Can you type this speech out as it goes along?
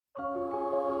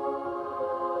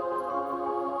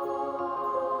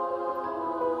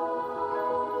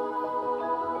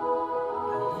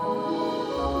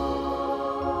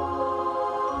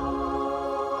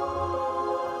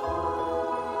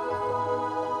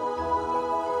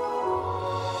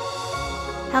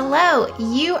Hello,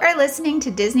 you are listening to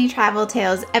Disney Travel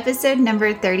Tales, episode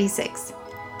number 36.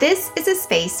 This is a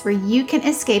space where you can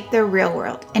escape the real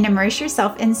world and immerse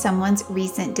yourself in someone's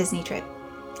recent Disney trip.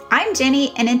 I'm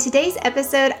Jenny, and in today's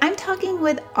episode, I'm talking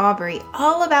with Aubrey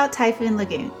all about Typhoon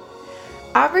Lagoon.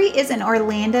 Aubrey is an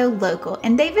Orlando local,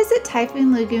 and they visit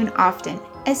Typhoon Lagoon often,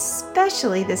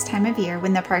 especially this time of year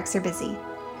when the parks are busy.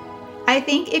 I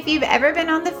think if you've ever been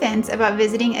on the fence about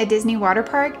visiting a Disney water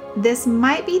park, this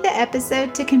might be the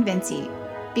episode to convince you,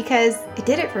 because it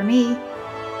did it for me.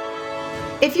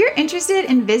 If you're interested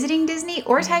in visiting Disney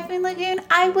or Typhoon Lagoon,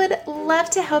 I would love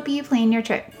to help you plan your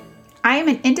trip. I am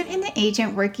an independent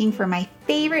agent working for my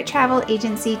favorite travel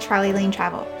agency, Trolley Lane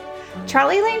Travel.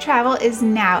 Trolley Lane Travel is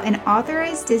now an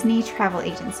authorized Disney travel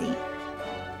agency.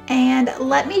 And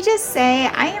let me just say,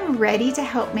 I am ready to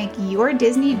help make your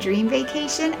Disney dream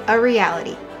vacation a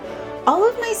reality. All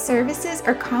of my services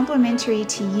are complimentary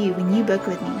to you when you book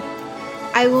with me.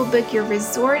 I will book your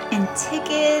resort and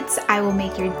tickets, I will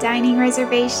make your dining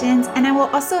reservations, and I will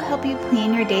also help you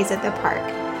plan your days at the park.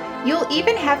 You'll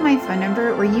even have my phone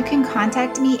number where you can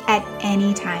contact me at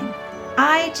any time.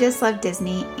 I just love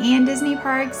Disney and Disney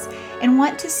parks and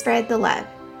want to spread the love.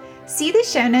 See the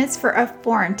show notes for a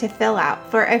form to fill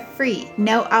out for a free,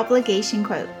 no obligation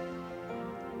quote.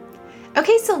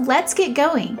 Okay, so let's get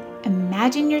going.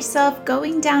 Imagine yourself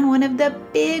going down one of the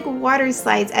big water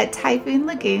slides at Typhoon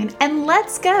Lagoon, and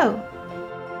let's go.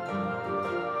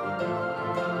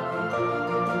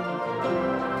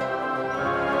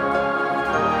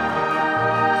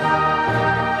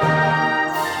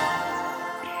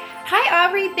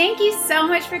 Thank you so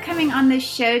much for coming on the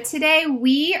show today.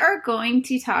 We are going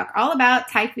to talk all about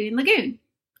Typhoon Lagoon.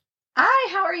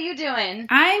 Hi, how are you doing?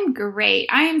 I'm great.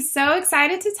 I am so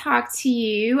excited to talk to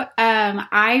you.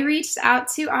 I reached out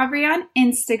to Aubrey on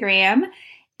Instagram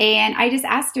and I just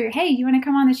asked her, hey, you want to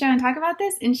come on the show and talk about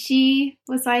this? And she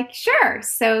was like, sure.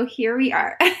 So here we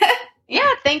are.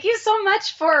 Yeah, thank you so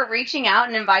much for reaching out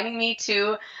and inviting me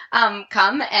to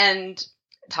come and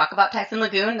talk about Typhoon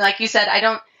Lagoon. Like you said, I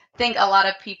don't think a lot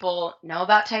of people know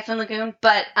about Typhoon Lagoon,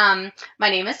 but my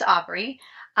name is Aubrey.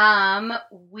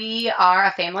 We are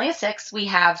a family of 6. We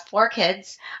have 4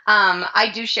 kids.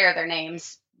 I do share their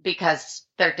names because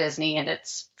they're Disney and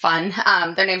it's fun.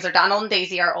 Their names are Donald and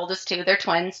Daisy, our oldest 2. They're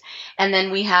twins. And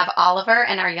then we have Oliver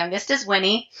and our youngest is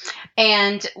Winnie.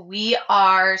 And we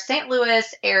are St.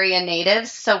 Louis area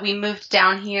natives. So we moved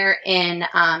down here in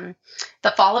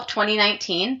the fall of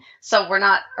 2019. So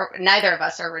neither of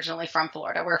us are originally from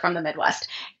Florida. We're from the Midwest.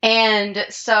 And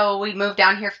so we moved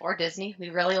down here for Disney. We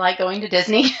really like going to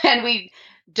Disney and we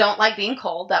don't like being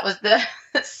cold. That was the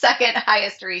second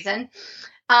highest reason.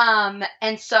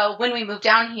 And so when we moved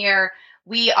down here,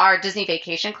 we are Disney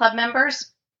Vacation Club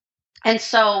members. And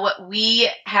so we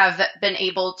have been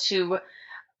able to,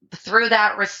 through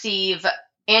that, receive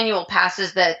annual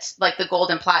passes that like the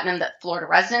gold and platinum that Florida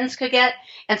residents could get.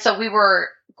 And so we were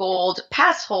gold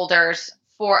pass holders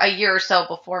for a year or so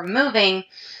before moving.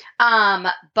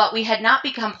 But we had not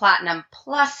become platinum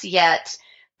plus yet,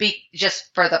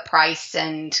 just for the price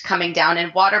and coming down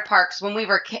in water parks. When we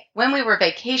were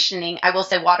vacationing, I will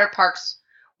say water parks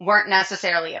weren't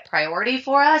necessarily a priority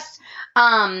for us.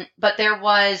 But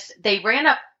they ran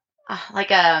up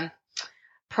like a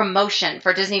promotion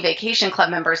for Disney Vacation Club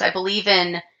members. I believe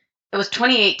it was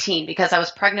 2018 because I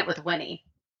was pregnant with Winnie.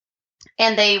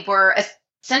 And they were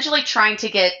essentially trying to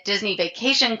get Disney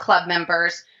Vacation Club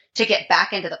members to get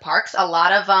back into the parks. A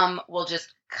lot of them will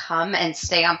just come and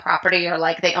stay on property, or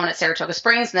like they own at Saratoga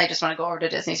Springs and they just want to go over to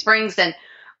Disney Springs, or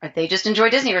they just enjoy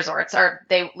Disney resorts, or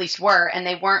they at least were, and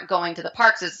they weren't going to the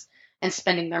parks and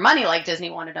spending their money like Disney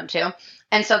wanted them to.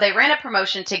 And so they ran a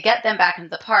promotion to get them back into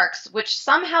the parks, which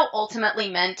somehow ultimately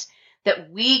meant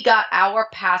that we got our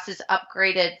passes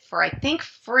upgraded for, I think,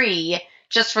 free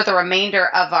just for the remainder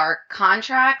of our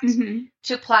contract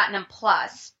to Platinum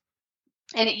Plus.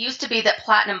 And it used to be that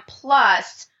Platinum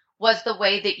Plus was the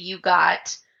way that you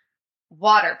got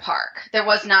water park. There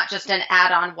was not just an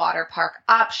add-on water park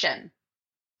option.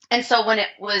 And so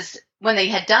when they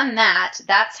had done that,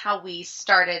 that's how we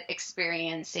started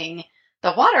experiencing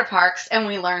the water parks, and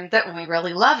we learned that we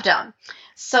really loved them.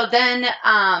 So then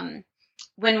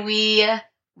when we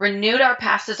renewed our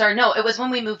passes, it was when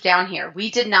we moved down here.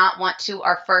 We did not want to,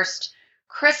 our first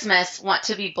Christmas, want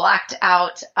to be blacked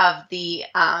out of the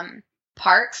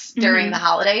parks during the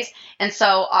holidays. And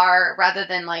so rather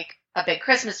than like a big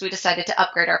Christmas, we decided to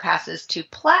upgrade our passes to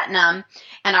Platinum.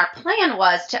 And our plan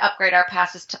was to upgrade our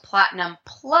passes to Platinum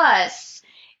Plus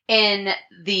in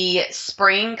the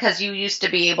spring, because you used to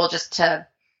be able just to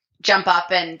jump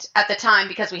up. And at the time,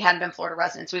 because we hadn't been Florida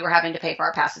residents, we were having to pay for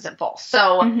our passes in full.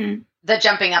 So the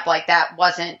jumping up like that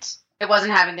wasn't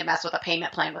having to mess with a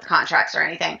payment plan with contracts or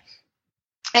anything.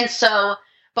 And so,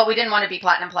 but we didn't want to be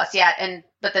Platinum Plus yet.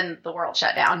 But then the world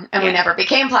shut down and we never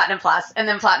became Platinum Plus, and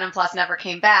then Platinum Plus never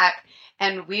came back.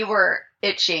 And we were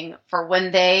itching for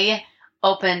when they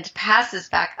opened passes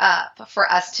back up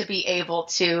for us to be able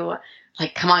to,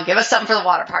 like, come on, give us something for the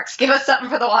water parks, give us something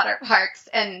for the water parks.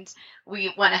 And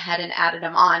we went ahead and added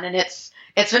them on, and it's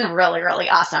been really, really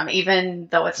awesome, even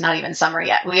though it's not even summer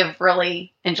yet. We have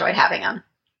really enjoyed having them.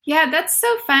 Yeah, that's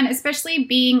so fun, especially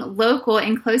being local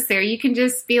and close there. You can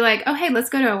just be like, oh, hey,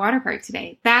 let's go to a water park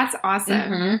today. That's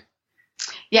awesome.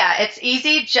 Yeah, it's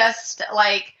easy, just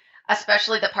like,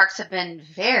 especially the parks have been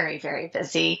very, very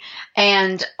busy.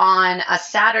 And on a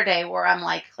Saturday where I'm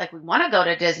like we want to go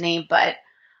to Disney, but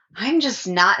I'm just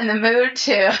not in the mood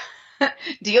to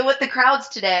deal with the crowds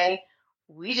today,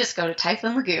 we just go to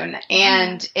Typhoon Lagoon.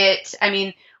 And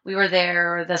we were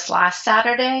there this last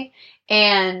Saturday,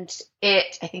 and I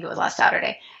think it was last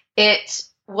Saturday. It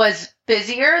was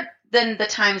busier than the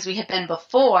times we had been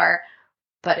before,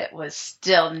 but it was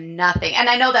still nothing. And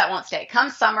I know that won't stay. Come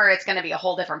summer, it's going to be a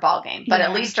whole different ballgame. But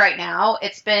at least right now,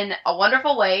 it's been a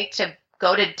wonderful way to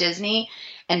go to Disney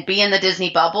and be in the Disney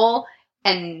bubble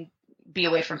and be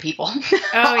away from people.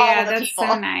 Oh, yeah, that's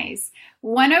so nice.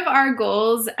 One of our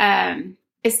goals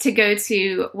is to go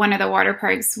to one of the water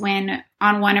parks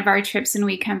on one of our trips when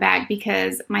we come back,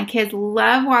 because my kids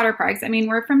love water parks. I mean,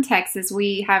 we're from Texas.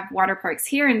 We have water parks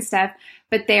here and stuff,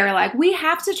 but they're like, we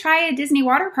have to try a Disney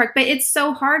water park. But it's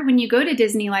so hard when you go to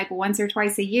Disney like once or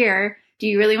twice a year. Do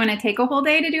you really want to take a whole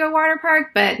day to do a water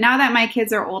park? But now that my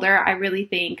kids are older, I really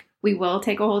think we will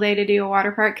take a whole day to do a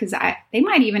water park, because they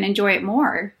might even enjoy it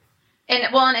more. And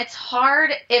it's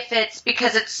hard if it's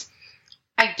because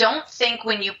I don't think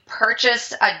when you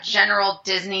purchase a general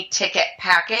Disney ticket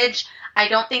package, I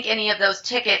don't think any of those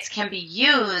tickets can be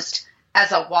used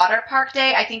as a water park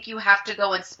day. I think you have to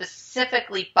go and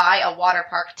specifically buy a water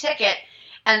park ticket.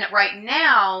 And right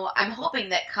now, I'm hoping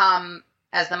that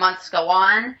as the months go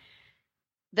on,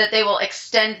 that they will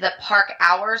extend the park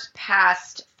hours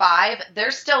past 5.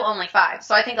 They're still only 5.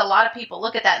 So I think a lot of people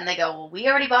look at that and they go, well, we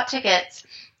already bought tickets.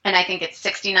 And I think it's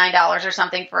 $69 or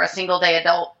something for a single day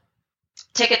adult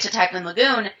ticket to Typhoon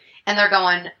Lagoon. And they're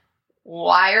going,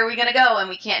 why are we going to go? And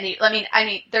we can't I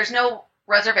mean, there's no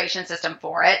reservation system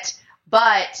for it,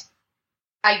 but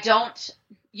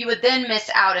you would then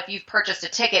miss out if you've purchased a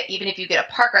ticket, even if you get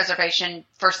a park reservation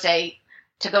for, say,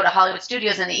 to go to Hollywood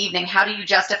Studios in the evening. How do you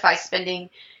justify spending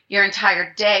your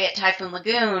entire day at Typhoon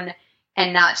Lagoon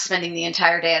and not spending the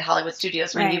entire day at Hollywood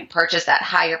Studios when you purchase that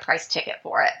higher price ticket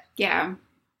for it? Yeah,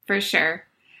 for sure.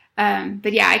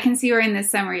 But yeah, I can see where in the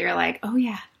summer you're like, oh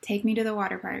yeah, take me to the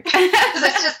water park.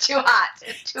 It's just too hot.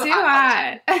 It's too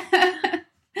hot.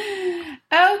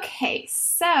 Okay,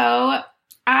 so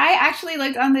I actually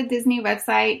looked on the Disney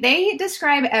website. They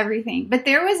describe everything, but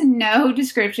there was no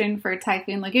description for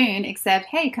Typhoon Lagoon except,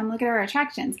 hey, come look at our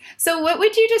attractions. So what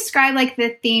would you describe like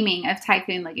the theming of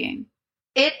Typhoon Lagoon?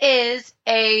 It is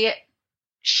a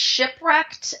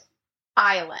shipwrecked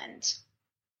island.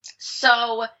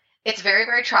 So it's very,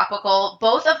 very tropical.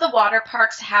 Both of the water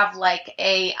parks have like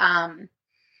a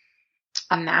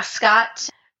mascot.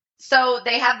 So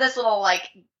they have this little like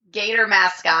gator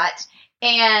mascot,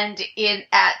 and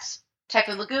at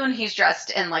Typhoon Lagoon, he's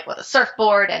dressed in like with a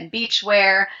surfboard and beach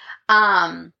wear.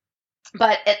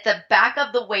 But at the back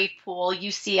of the wave pool,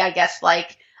 you see, I guess,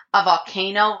 like a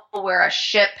volcano where a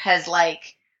ship has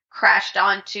like crashed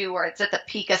onto, or it's at the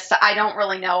peak of. I don't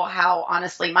really know how,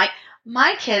 honestly.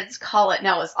 My kids call it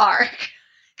Noah's Ark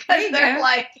because they're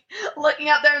like looking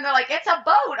up there and they're like, it's a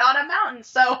boat on a mountain.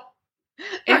 So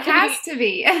it has to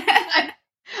be.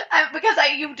 Because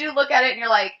you do look at it and you're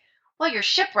like, well, you're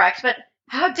shipwrecked, but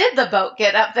how did the boat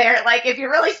get up there? Like, if you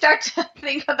really start to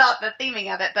think about the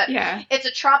theming of it. But it's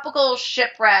a tropical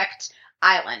shipwrecked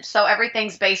island. So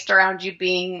everything's based around you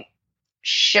being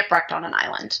shipwrecked on an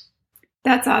island.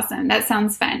 That's awesome. That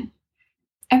sounds fun.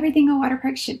 Everything a water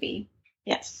park should be.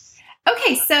 Yes.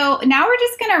 Okay, so now we're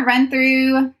just going to run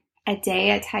through a day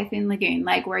at Typhoon Lagoon,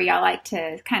 like where y'all like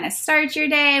to kind of start your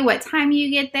day, what time you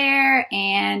get there,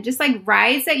 and just like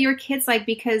rides that your kids like,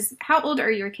 because how old are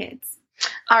your kids?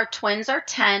 Our twins are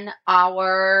 10.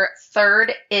 Our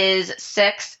third is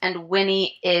 6, and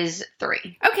Winnie is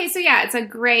 3. Okay, so yeah, it's a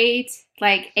great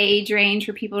like age range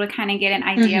for people to kind of get an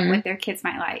idea of what their kids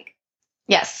might like.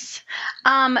 Yes.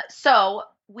 So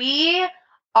we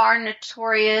are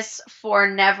notorious for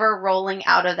never rolling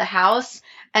out of the house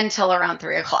until around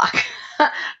 3 o'clock.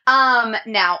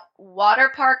 Now, water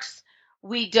parks,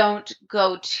 we don't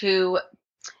go to,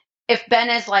 if Ben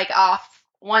is like off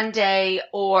one day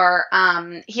or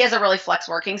he has a really flex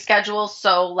working schedule.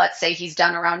 So let's say he's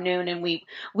done around noon and we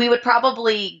would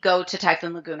probably go to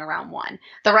Typhoon Lagoon around 1.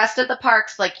 The rest of the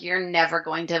parks, like you're never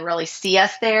going to really see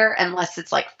us there unless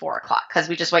it's like 4:00 because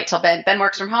we just wait till Ben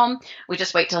works from home. We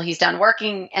just wait till he's done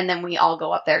working and then we all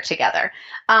go up there together.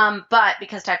 But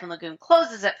because Typhoon Lagoon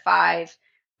closes at 5,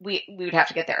 we would have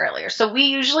to get there earlier. So we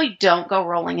usually don't go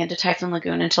rolling into Typhoon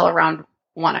Lagoon until around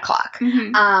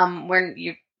 1:00. When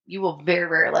you will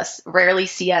very rarely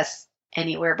see us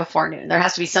anywhere before noon. There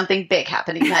has to be something big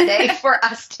happening that day for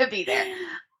us to be there.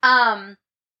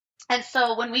 And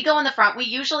so when we go in the front, we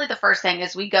usually, the first thing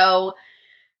is we go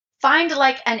find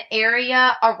like an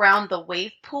area around the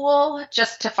wave pool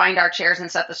just to find our chairs and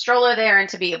set the stroller there and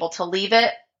to be able to leave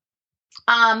it.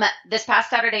 This past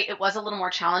Saturday, it was a little more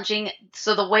challenging.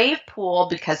 So the wave pool,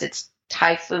 because it's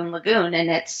Typhoon Lagoon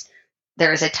and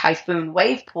there is a Typhoon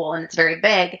wave pool and it's very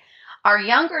big. Our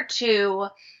younger two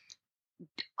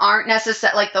aren't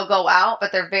necessarily, like they'll go out,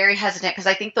 but they're very hesitant because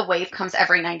I think the wave comes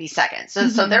every 90 seconds.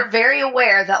 So they're very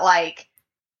aware that like,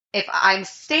 if I'm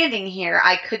standing here,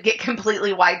 I could get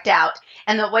completely wiped out.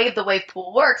 And the way the wave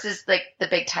pool works is like the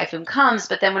big typhoon comes,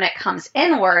 but then when it comes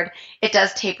inward, it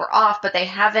does taper off, but they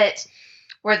have it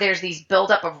where there's these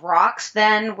buildup of rocks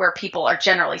then where people are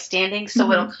generally standing.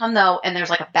 So it'll come though, and there's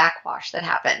like a backwash that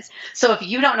happens. So if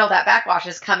you don't know that backwash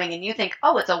is coming and you think,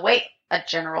 oh, it's a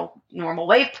general normal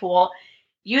wave pool,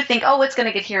 you think, oh, it's going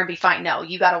to get here and be fine. No,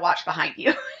 you got to watch behind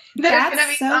you. There's going to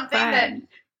be something that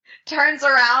turns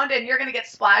around and you're going to get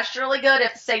splashed really good.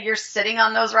 If say you're sitting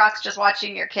on those rocks, just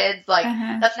watching your kids, like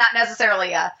that's not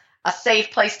necessarily a safe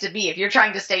place to be if you're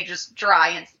trying to stay just dry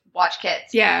and watch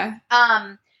kids. Yeah.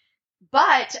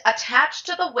 But attached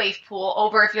to the wave pool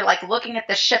over, if you're like looking at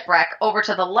the shipwreck over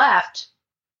to the left,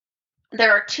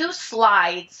 there are 2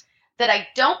 slides that I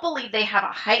don't believe they have a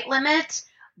height limit,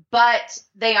 but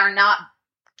they are not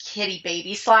kitty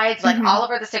baby slides. Like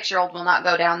Oliver, the 6-year-old, will not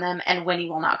go down them and Winnie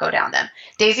will not go down them.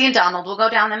 Daisy and Donald will go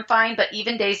down them fine, but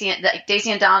even Daisy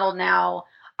and Donald now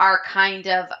are kind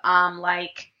of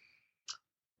like,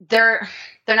 they're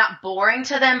not boring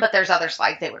to them, but there's other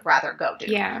slides they would rather go do.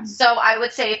 Yeah. So I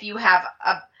would say if you have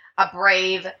a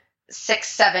brave 6,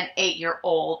 7,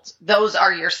 8-year-old, those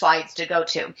are your slides to go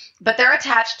to. But they're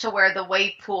attached to where the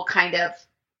wave pool kind of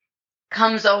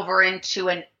comes over into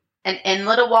an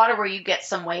inlet of water where you get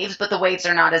some waves, but the waves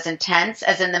are not as intense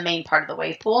as in the main part of the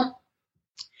wave pool.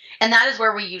 And that is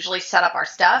where we usually set up our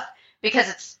stuff, because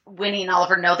it's Winnie and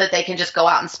Oliver know that they can just go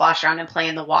out and splash around and play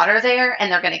in the water there,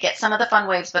 and they're going to get some of the fun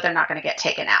waves, but they're not going to get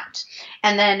taken out.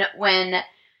 And then when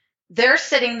they're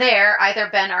sitting there, either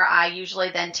Ben or I usually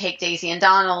then take Daisy and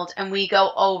Donald, and we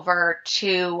go over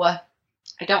to,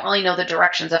 I don't really know the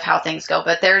directions of how things go,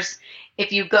 but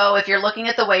if you're looking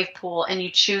at the wave pool and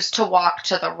you choose to walk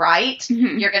to the right,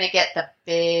 you're going to get the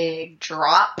big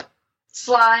drop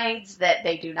slides that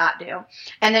they do not do.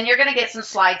 And then you're going to get some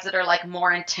slides that are like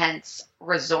more intense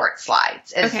resort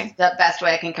slides is the best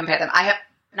way I can compare them. I have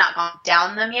not gone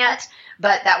down them yet,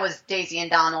 but that was Daisy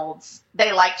and Donald's.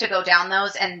 They like to go down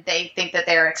those and they think that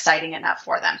they're exciting enough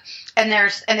for them. And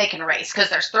they can race because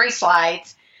there's 3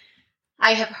 slides.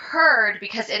 I have heard,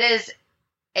 because it is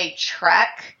a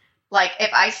trek, like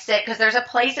if I sit, because there's a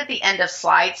place at the end of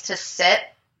slides to sit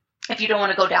if you don't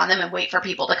want to go down them and wait for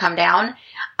people to come down.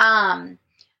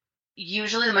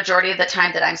 Usually the majority of the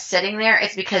time that I'm sitting there,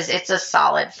 it's because it's a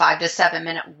solid 5 to 7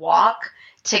 minute walk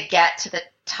to get to the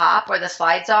top where the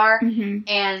slides are.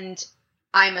 And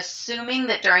I'm assuming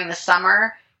that during the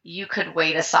summer, you could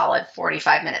wait a solid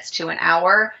 45 minutes to an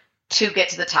hour to get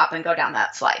to the top and go down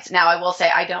that slides. Now, I will say,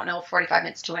 I don't know if 45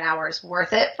 minutes to an hour is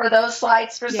worth it for those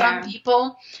slides for some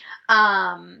people.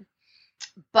 But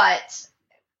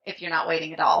if you're not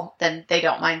waiting at all, then they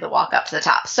don't mind the walk up to the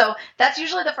top. So that's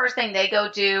usually the first thing they go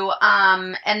do.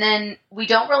 And then we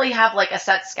don't really have like a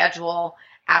set schedule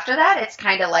after that. It's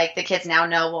kind of like the kids now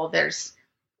know, well, there's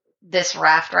this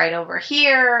raft right over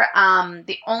here.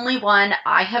 The only one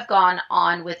I have gone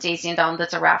on with Daisy and Donald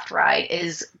that's a raft ride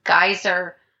is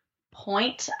Geyser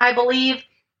Point, I believe.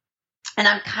 And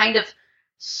I'm kind of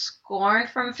scorned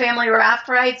from family raft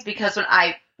rides because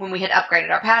when we had upgraded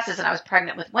our passes and I was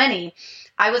pregnant with Winnie,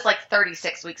 I was like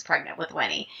 36 weeks pregnant with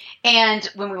Winnie. And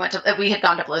when we had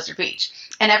gone to Blizzard Beach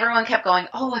and everyone kept going,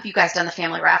 oh, have you guys done the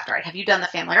family raft ride? Have you done the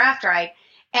family raft ride?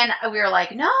 And we were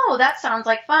like, no, that sounds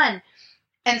like fun.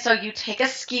 And so you take a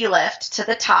ski lift to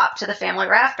the top to the family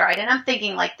raft ride. And I'm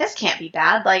thinking like, this can't be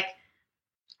bad. Like,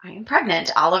 I am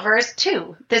pregnant. Oliver is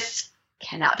 2. This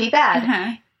cannot be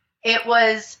bad. It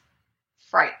was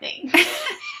frightening.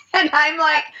 And I'm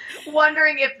like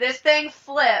wondering if this thing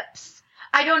flips.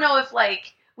 I don't know if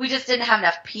like we just didn't have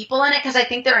enough people in it because I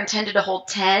think they're intended to hold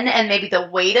 10 and maybe the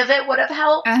weight of it would have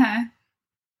helped. Uh-huh.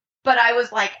 But I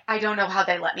was like, I don't know how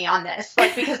they let me on this.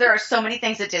 Like, because there are so many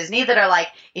things at Disney that are like,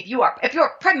 if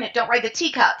you're pregnant, don't ride the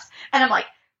teacups. And I'm like,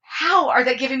 how are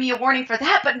they giving me a warning for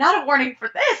that, but not a warning for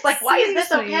this? Like, why is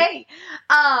this okay?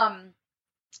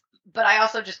 But I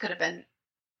also just could have been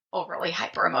overly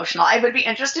hyper emotional. I would be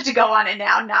interested to go on it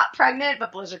now, not pregnant,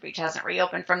 but Blizzard Beach hasn't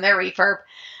reopened from their refurb,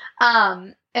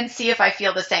 and see if I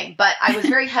feel the same. But I was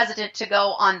very hesitant to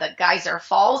go on the Geyser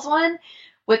Falls one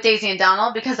with Daisy and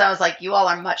Donald because I was like, you all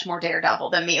are much more daredevil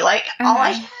than me. Like, all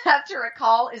I have to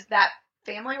recall is that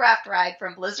family raft ride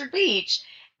from Blizzard Beach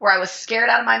where I was scared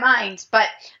out of my mind. But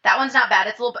that one's not bad.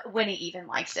 It's a little bit, Winnie even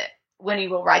likes it. Winnie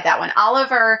will ride that one.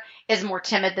 Oliver is more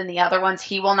timid than the other ones.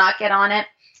 He will not get on it.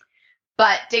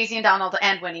 But Daisy and Donald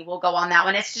and Winnie will go on that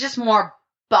one. It's just more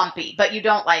bumpy, but you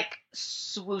don't like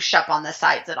swoosh up on the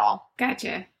sides at all.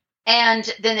 Gotcha.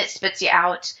 And then it spits you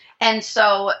out. And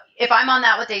so if I'm on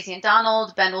that with Daisy and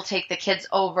Donald, Ben will take the kids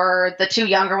over, the two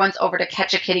younger ones over to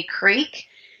Catch a Kitty Creek.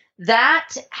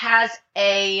 That has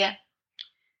the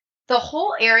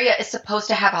whole area is supposed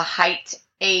to have a height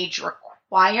age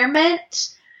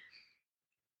requirement.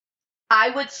 I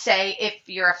would say if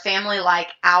you're a family like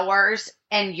ours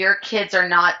and your kids are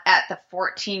not at the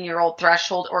 14-year-old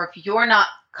threshold, or if you're not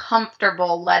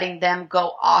comfortable letting them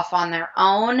go off on their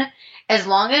own, as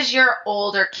long as your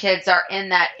older kids are in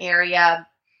that area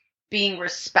being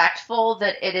respectful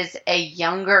that it is a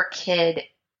younger kid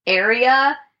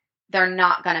area, they're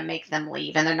not going to make them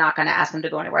leave and they're not going to ask them to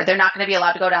go anywhere. They're not going to be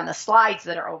allowed to go down the slides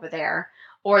that are over there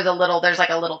or there's like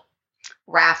a little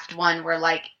raft one where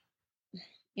like,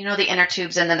 you know, the inner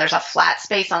tubes and then there's a flat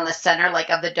space on the center like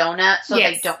of the donut so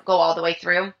they don't go all the way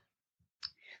through.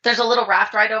 There's a little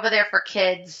raft ride over there for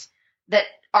kids that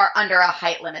are under a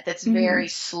height limit that's very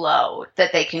slow,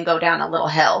 that they can go down a little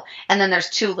hill. And then there's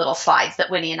two little slides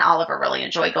that Winnie and Oliver really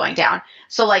enjoy going down.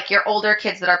 So like your older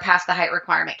kids that are past the height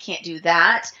requirement can't do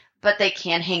that, but they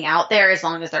can hang out there as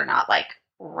long as they're not like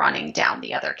running down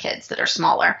the other kids that are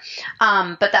smaller.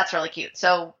 But that's really cute.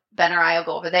 So Ben or I will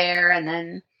go over there, and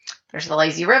then there's the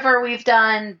lazy river we've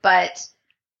done, but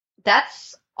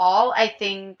that's all. I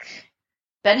think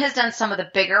Ben has done some of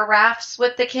the bigger rafts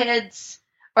with the kids,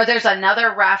 or there's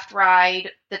another raft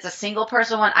ride that's a single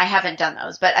person one. I haven't done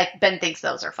those, but Ben thinks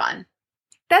those are fun.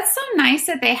 That's so nice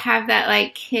that they have that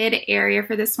like kid area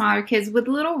for the smaller kids with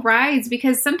little rides,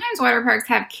 because sometimes water parks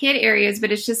have kid areas,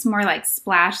 but it's just more like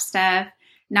splash stuff,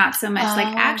 not so much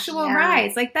like actual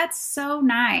rides. Like that's so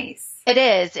nice. It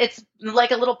is. It's like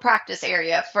a little practice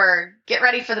area for get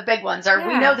ready for the big ones. Or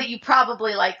we know that you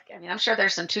probably like, I mean, I'm sure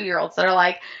there's some 2-year-olds that are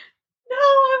like, no,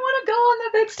 I want to go on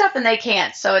the big stuff, and they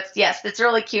can't. So it's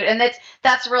really cute. And it's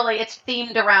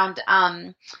themed around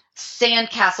sand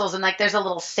castles, and like there's a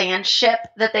little sand ship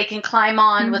that they can climb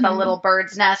on with a little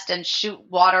bird's nest and shoot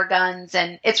water guns,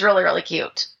 and it's really, really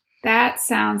cute. That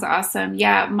sounds awesome.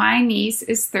 Yeah, my niece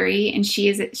is 3 and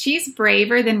she's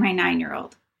braver than my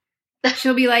 9-year-old.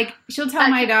 She'll tell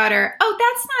my daughter, "Oh,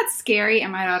 that's not scary."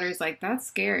 And my daughter's like, "That's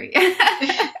scary."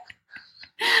 I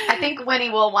think Winnie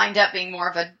will wind up being more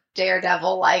of a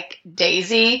daredevil like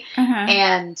Daisy,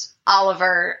 and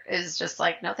Oliver is just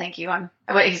like, no thank you,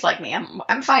 he's like me,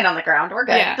 I'm fine on the ground, we're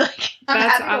good. Like, I'm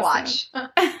happy to watch.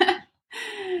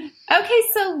 Okay,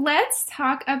 so let's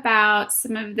talk about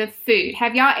some of the food.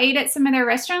 Have y'all ate at some of their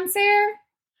restaurants there?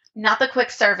 Not the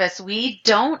quick service. We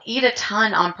don't eat a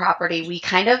ton on property. We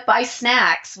kind of buy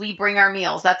snacks. We bring our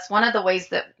meals. That's one of the ways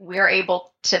that we're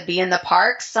able to be in the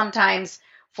parks sometimes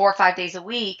 4 or 5 days a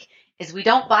week, is we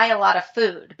don't buy a lot of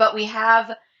food, but we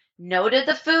have noted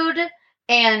the food,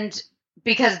 and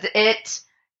because it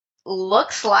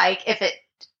looks like if it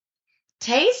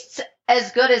tastes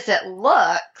as good as it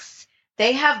looks,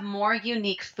 they have more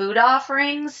unique food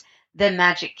offerings than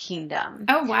Magic Kingdom.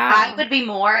 Oh, wow. I would be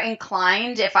more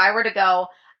inclined if I were to go,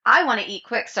 I want to eat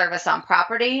quick service on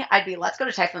property, I'd be, let's go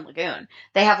to Typhoon Lagoon.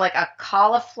 They have like a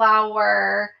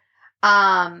cauliflower,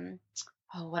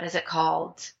 what is it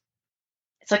called?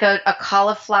 It's like a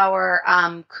cauliflower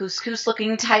couscous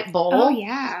looking type bowl. Oh,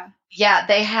 yeah. Yeah,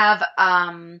 they have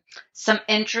some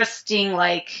interesting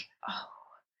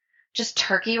just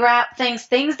turkey wrap things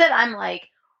that I'm like,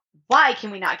 why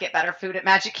can we not get better food at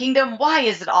Magic Kingdom? Why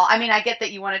is it all? I mean, I get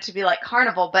that you want it to be like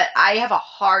Carnival, but I have a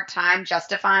hard time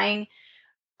justifying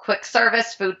quick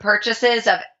service food purchases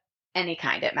of any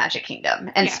kind at Magic Kingdom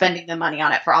and spending the money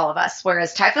on it for all of us.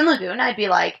 Whereas Typhoon Lagoon, I'd be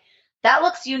like, that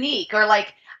looks unique. Or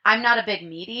like, I'm not a big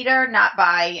meat eater, I'm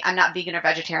not vegan or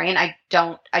vegetarian. I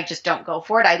just don't go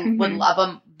for it. I would love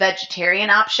a vegetarian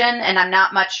option, and I'm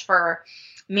not much for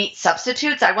meat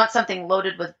substitutes. I want something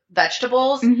loaded with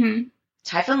vegetables.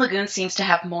 Typhoon Lagoon seems to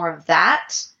have more of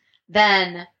that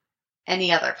than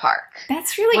any other park.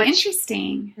 That's really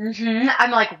interesting.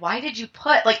 I'm like, why did you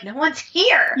put, like, no one's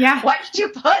here. Yeah. Why did you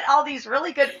put all these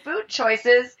really good food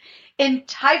choices in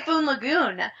Typhoon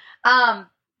Lagoon?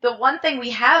 The one thing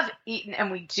we have eaten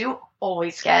and we do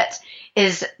always get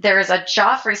is there is a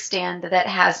Joffrey stand that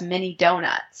has mini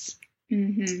donuts.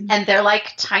 And they're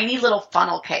like tiny little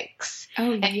funnel cakes.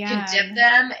 Oh, and you can dip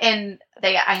them in,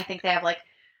 I think they have like,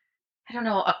 I don't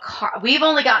know, we've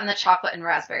only gotten the chocolate and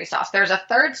raspberry sauce. There's a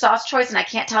third sauce choice, and I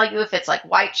can't tell you if it's like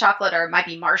white chocolate or it might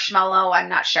be marshmallow. I'm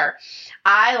not sure.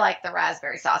 I like the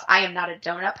raspberry sauce. I am not a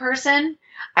donut person.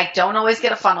 I don't always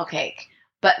get a funnel cake,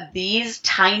 but these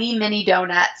tiny mini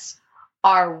donuts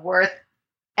are worth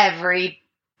every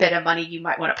bit of money you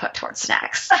might want to put towards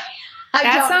snacks.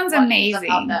 That sounds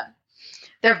amazing.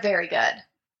 They're very good.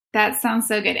 That sounds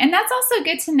so good. And that's also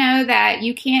good to know that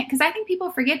you can't, because I think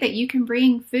people forget that you can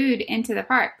bring food into the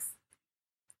parks.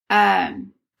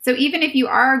 So even if you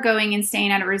are going and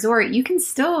staying at a resort, you can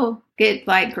still get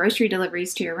like grocery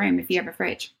deliveries to your room if you have a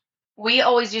fridge. We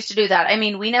always used to do that. I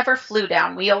mean, we never flew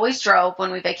down. We always drove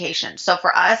when we vacationed. So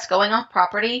for us, going off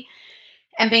property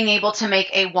and being able to make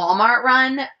a Walmart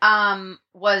run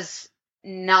was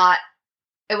not,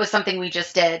 it was something we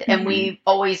just did. And we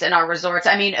always in our resorts,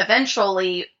 I mean,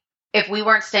 eventually, if we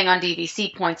weren't staying on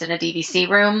DVC points in a DVC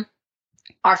room,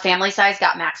 our family size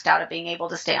got maxed out of being able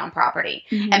to stay on property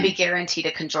and be guaranteed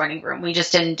a conjoining room. We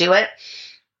just didn't do it.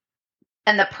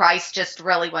 And the price just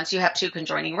really, once you have 2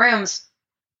 conjoining rooms,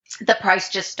 the price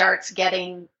just starts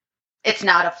getting, it's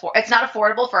not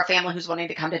affordable for a family who's wanting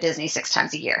to come to Disney 6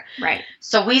 times a year. Right.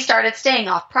 So we started staying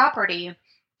off property,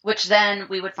 which then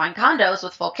we would find condos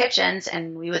with full kitchens,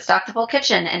 and we would stock the full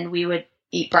kitchen, and we would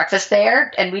eat breakfast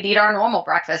there, and we'd eat our normal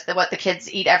breakfast, what the kids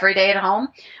eat every day at home.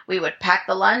 We would pack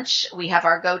the lunch. We have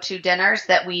our go-to dinners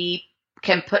that we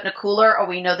can put in a cooler, or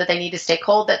we know that they need to stay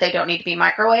cold, that they don't need to be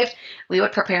microwaved. We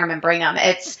would prepare them and bring them.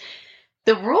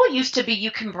 The rule used to be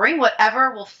you can bring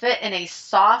whatever will fit in a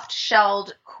soft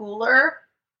shelled cooler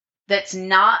that's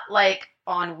not like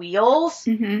on wheels.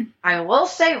 I will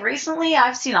say recently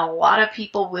I've seen a lot of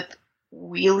people with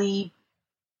wheelie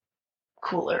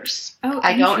coolers.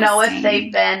 I don't know if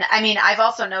they've been, I mean, I've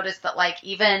also noticed that like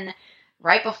even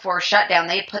right before shutdown,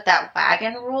 they put that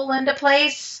wagon rule into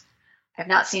place. I've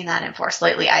not seen that enforced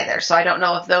lately either. So I don't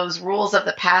know if those rules of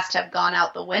the past have gone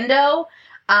out the window.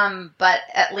 But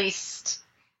at least,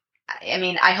 I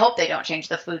mean, I hope they don't change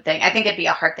the food thing. I think it'd be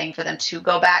a hard thing for them to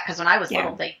go back, because when I was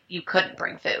little, you couldn't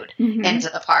bring food into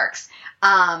the parks.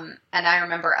 And I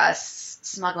remember us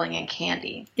smuggling in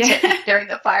candy during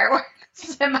the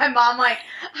fireworks. And my mom like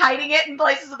hiding it in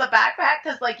places of the backpack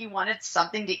because like you wanted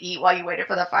something to eat while you waited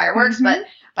for the fireworks. But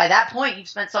by that point, you've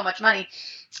spent so much money.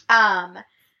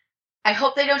 I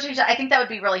hope they don't change that. I think that would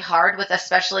be really hard with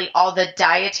especially all the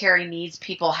dietary needs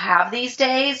people have these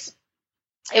days.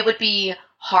 It would be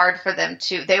hard for them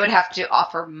they would have to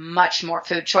offer much more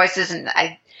food choices. And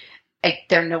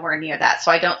they're nowhere near that.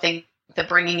 So I don't think the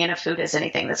bringing in of food is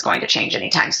anything that's going to change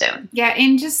anytime soon. Yeah.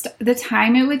 And just the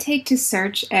time it would take to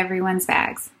search everyone's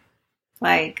bags.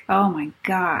 Like, oh my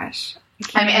gosh.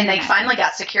 I mean, and they finally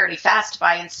got security fast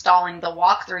by installing the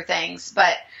walkthrough things,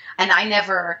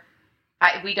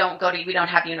 we don't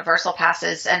have Universal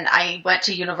passes. And I went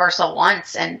to Universal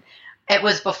once, and it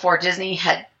was before Disney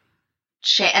had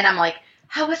changed. And I'm like,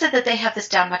 how is it that they have this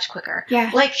down much quicker?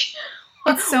 Yeah. Like,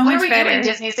 it's so much better. What are we doing,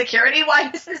 Disney security?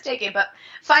 Why is this taking? But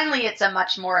finally, it's a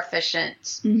much more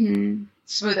efficient,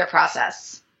 smoother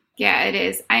process. Yeah, it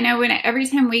is. I know every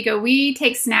time we go, we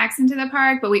take snacks into the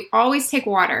park, but we always take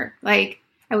water. Like,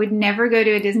 I would never go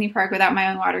to a Disney park without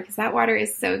my own water because that water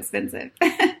is so expensive.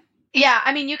 Yeah,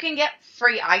 I mean, you can get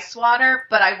free ice water,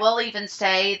 but I will even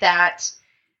say that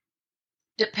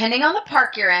depending on the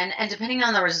park you're in and depending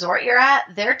on the resort you're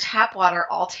at, their tap water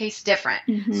all tastes different.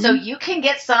 So you can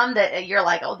get some that you're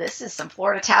like, oh, this is some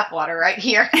Florida tap water right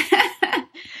here.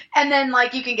 And then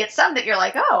like you can get some that you're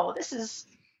like, oh, this is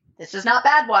not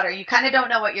bad water. You kind of don't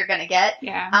know what you're going to get.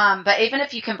 Yeah. But even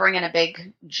if you can bring in a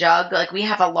big jug, like we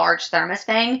have a large thermos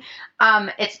thing,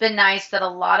 it's been nice that a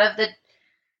lot of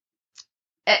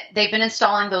they've been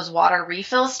installing those water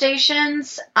refill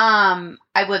stations.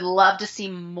 I would love to see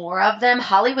more of them.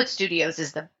 Hollywood Studios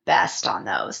is the best on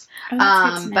those. But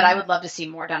I would love to see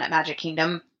more done at Magic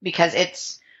Kingdom because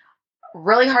it's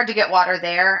really hard to get water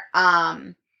there.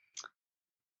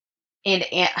 And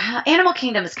Animal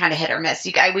Kingdom is kind of hit or miss.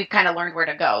 We've kind of learned where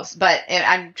to go. But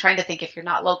I'm trying to think, if you're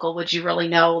not local, would you really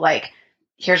know, like,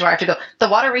 here's where I have to go? The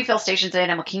water refill stations at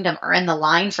Animal Kingdom are in the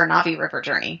line for Navi River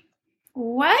Journey.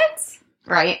 What?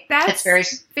 Right? That's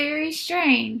very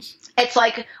strange. It's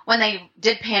like when they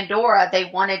did Pandora, they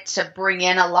wanted to bring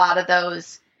in a lot of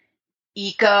those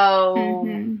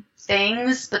eco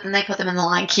things, but then they put them in the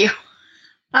line queue.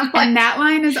 And that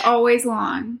line is always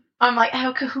long. I'm like,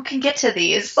 who can get to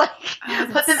these? Like,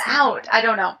 put them out. I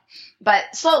don't know.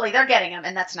 But slowly they're getting them,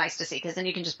 and that's nice to see, because then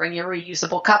you can just bring your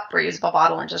reusable cup, reusable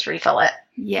bottle, and just refill it.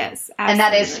 Yes, absolutely. And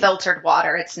that is filtered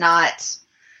water. It's not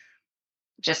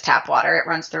just tap water. It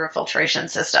runs through a filtration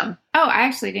system. Oh, I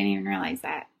actually didn't even realize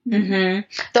that.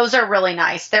 Those are really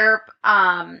nice. They're,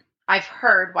 I've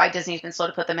heard why Disney's been slow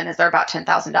to put them in is they're about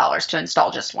 $10,000 to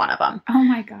install just one of them. Oh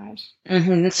my gosh.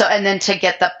 So, and then to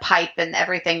get the pipe and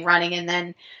everything running, and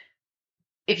then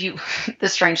the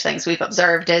strange things we've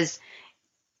observed is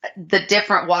the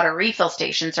different water refill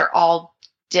stations are all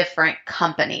different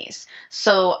companies.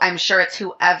 So I'm sure it's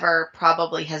whoever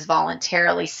probably has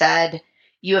voluntarily said,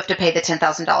 you have to pay the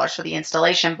 $10,000 for the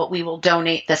installation, but we will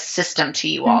donate the system to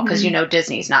you all. Because,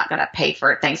 Disney's not going to pay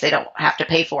for things they don't have to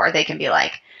pay for. They can be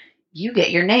like, you get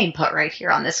your name put right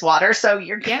here on this water. So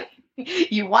you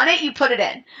want it, you put it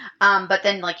in. But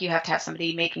then, like, you have to have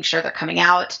somebody making sure they're coming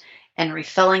out and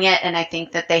refilling it. And I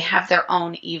think that they have their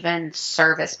own even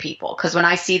service people. Because when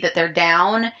I see that they're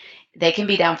down, they can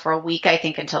be down for a week, I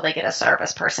think, until they get a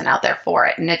service person out there for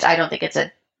it. And I don't think it's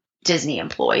a Disney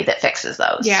employee that fixes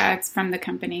those. Yeah, it's from the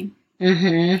company.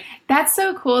 That's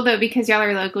so cool, though, because y'all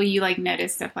are local. You, like,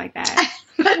 notice stuff like that.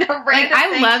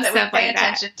 I love stuff like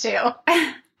that. Attention to.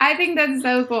 I think that's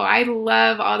so cool. I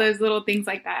love all those little things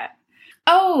like that.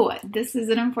 Oh, this is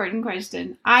an important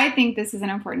question. I think this is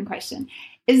an important question.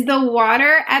 Is the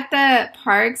water at the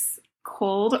parks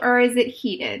cold or is it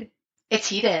heated? It's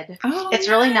heated. Oh, it's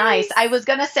really nice. I was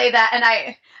going to say that, and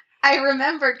I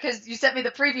remembered because you sent me the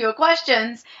preview of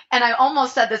questions, and I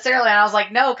almost said this earlier, and I was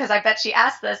like, no, because I bet she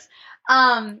asked this.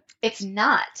 It's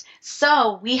not.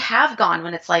 So we have gone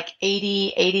when it's like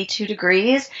 80, 82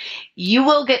 degrees. You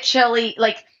will get chilly.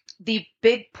 Like, the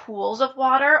big pools of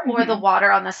water or the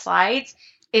water on the slides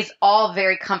is all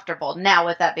very comfortable. Now,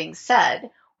 with that being said,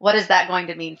 what is that going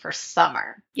to mean for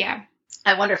summer? Yeah.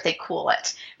 I wonder if they cool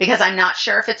it, because I'm not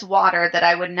sure if it's water that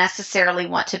I would necessarily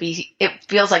want to be. It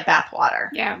feels like bath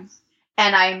water. Yeah.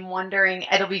 And I'm wondering,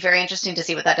 it'll be very interesting to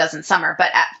see what that does in summer.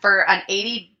 But for an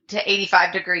 80 to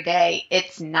 85 degree day,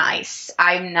 it's nice.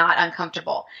 I'm not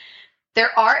uncomfortable.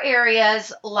 There are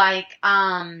areas like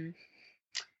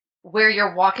where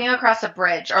you're walking across a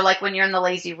bridge, or like when you're in the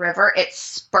lazy river, it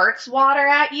spurts water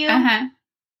at you.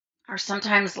 Or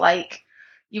sometimes, like,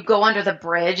 you go under the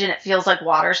bridge and it feels like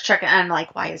water's trickling. And I'm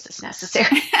like, why is this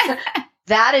necessary?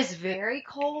 That is very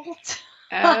cold.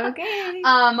 Okay.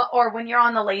 Or when you're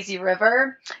on the lazy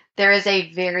river, there is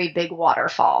a very big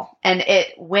waterfall, and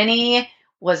Winnie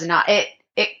was not,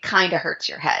 it kind of hurts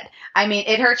your head. I mean,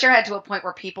 it hurts your head to a point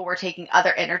where people were taking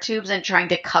other inner tubes and trying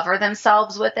to cover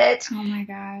themselves with it. Oh my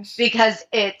gosh. Because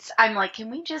I'm like, can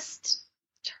we just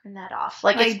turn that off?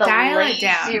 Like it's the dial lazy. it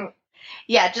down.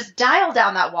 Yeah, just dial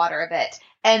down that water a bit.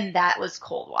 And that was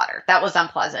cold water. That was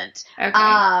unpleasant.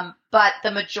 Okay. But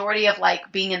the majority of,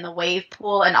 like, being in the wave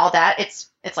pool and all that, it's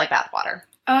like bath water.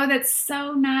 Oh, that's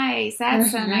so nice.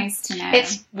 That's so nice to know.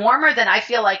 It's warmer than I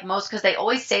feel like most, because they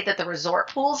always say that the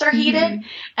resort pools are heated.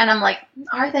 And I'm like,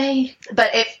 are they?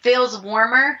 But it feels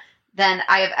warmer than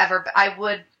I have ever.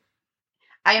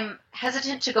 I'm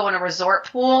hesitant to go in a resort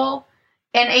pool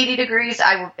in 80 degrees.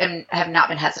 I have not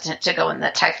been hesitant to go in the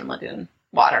Typhoon Lagoon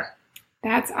water.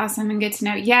 That's awesome and good to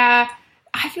know. Yeah,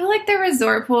 I feel like the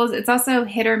resort pools, it's also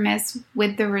hit or miss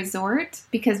with the resort,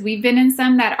 because we've been in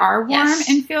some that are warm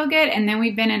and feel good, and then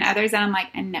we've been in others that I'm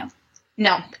like, no.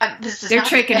 No, this is They're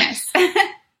tricking us.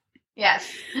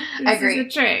 Yes, I agree.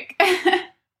 This is a trick.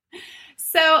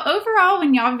 So overall,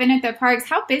 when y'all have been at the parks,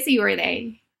 how busy were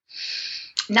they?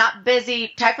 Not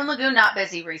busy. Typhoon Lagoon, not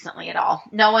busy recently at all.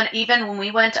 No one, even when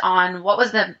we went on,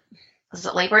 was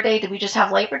it Labor Day? Did we just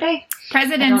have Labor Day?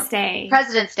 President's Day.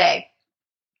 President's Day.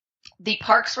 The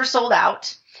parks were sold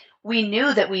out. We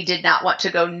knew that we did not want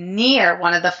to go near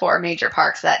one of the 4 major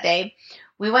parks that day.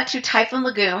 We went to Typhoon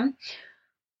Lagoon.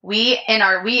 We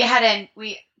had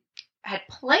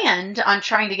planned on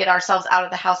trying to get ourselves out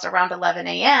of the house around 11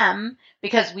 a.m.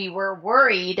 because we were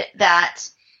worried that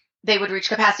they would reach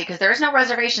capacity, because there is no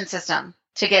reservation system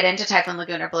to get into Typhoon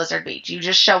Lagoon or Blizzard Beach. You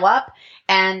just show up,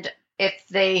 and if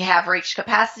they have reached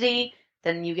capacity,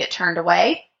 then you get turned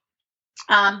away.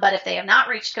 But if they have not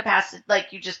reached capacity,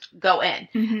 like, you just go in.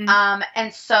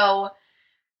 And so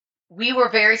we were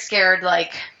very scared,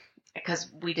 like,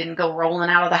 because we didn't go rolling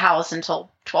out of the house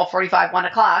until 12:45, 1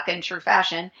 o'clock in true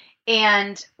fashion.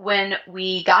 And when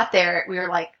we got there, we were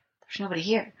like, there's nobody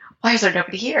here. Why is there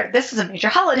nobody here? This is a major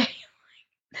holiday.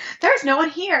 There's no one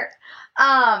here.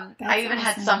 I even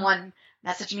had someone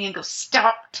message me and go,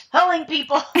 stop telling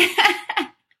people. And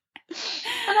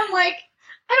I'm like,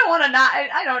 I don't want to not,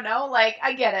 I don't know. Like,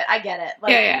 I get it.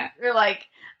 Like, you're like,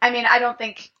 I mean, I don't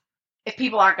think if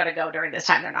people aren't going to go during this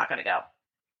time, they're not going to go.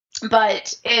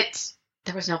 But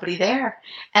there was nobody there.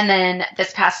 And then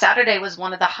this past Saturday was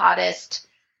one of the hottest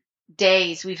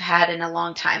days we've had in a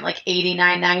long time, like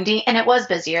 89, 90. And it was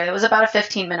busier. It was about a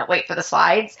 15-minute wait for the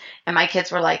slides. And my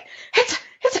kids were like, it's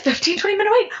a 15,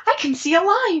 20-minute wait. I can see a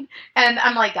line. And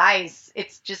I'm like, guys,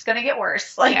 it's just going to get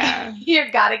worse. Like,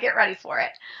 you got to get ready for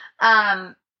it.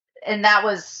 And that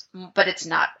was, but it's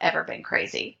not ever been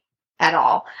crazy at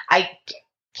all. I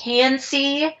can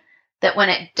see that when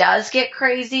it does get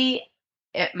crazy,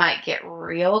 it might get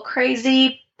real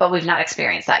crazy, but we've not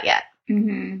experienced that yet.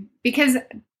 Mm-hmm. Because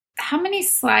how many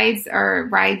slides or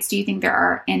rides do you think there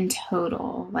are in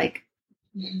total? Like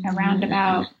around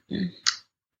about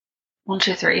 1,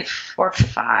 2, 3, 4,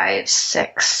 5,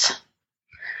 6,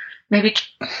 maybe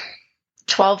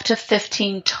 12 to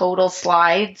 15 total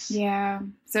slides. Yeah.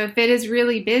 So if it is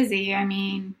really busy, I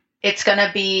mean, it's going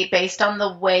to be based on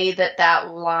the way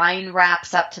that line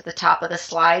wraps up to the top of the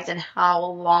slides and how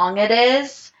long it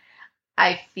is.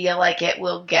 I feel like it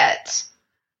will get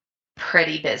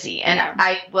pretty busy. And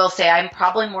I will say I'm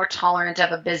probably more tolerant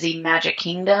of a busy Magic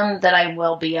Kingdom than I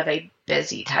will be of a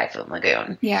busy Typhoon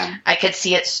Lagoon. Yeah. I could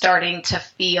see it starting to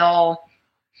feel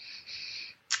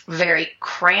very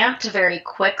cramped very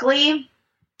quickly.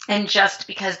 And just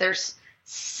because there's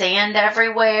sand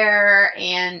everywhere.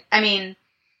 And I mean,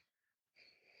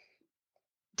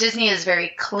 Disney is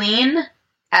very clean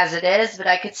as it is, but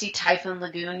I could see Typhoon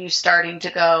Lagoon, you starting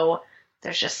to go,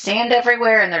 there's just sand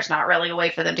everywhere, and there's not really a way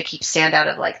for them to keep sand out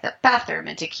of like the bathroom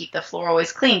and to keep the floor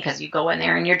always clean because you go in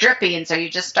there and you're drippy, and so you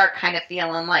just start kind of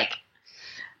feeling like,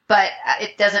 but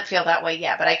it doesn't feel that way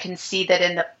yet. But I can see that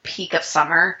in the peak of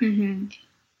summer,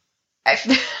 I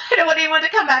don't want anyone to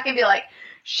come back and be like,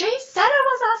 she said it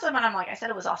was awesome. And I'm like, I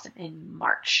said it was awesome in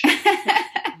March,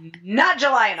 not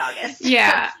July and August.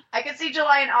 Yeah. I could see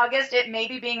July and August, it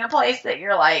maybe being a place that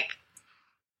you're like,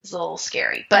 it's a little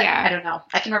scary, but I don't know.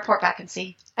 I can report back and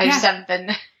see. I just haven't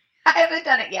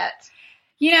done it yet.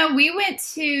 You know, we went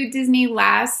to Disney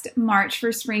last March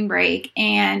for spring break,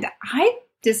 and I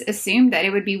just assumed that it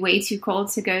would be way too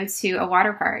cold to go to a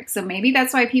water park. So maybe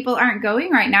that's why people aren't going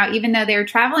right now, even though they're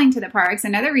traveling to the parks.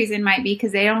 Another reason might be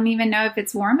because they don't even know if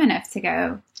it's warm enough to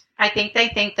go. I think they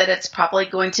think that it's probably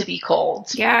going to be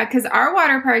cold. Yeah, because our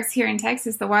water parks here in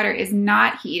Texas, the water is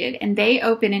not heated, and they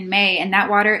open in May, and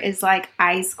that water is like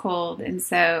ice cold. And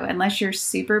so unless you're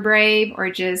super brave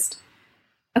or just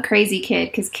a crazy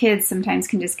kid, because kids sometimes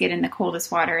can just get in the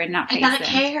coldest water and not face not them.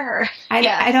 care.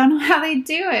 I don't know how they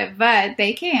do it, but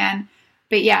they can.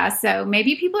 But yeah, so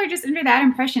maybe people are just under that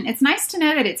impression. It's nice to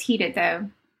know that it's heated, though.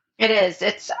 It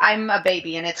is. I'm a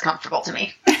baby, and it's comfortable to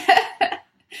me.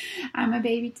 I'm a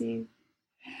baby, too.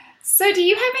 So do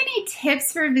you have any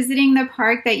tips for visiting the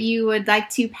park that you would like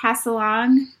to pass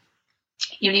along?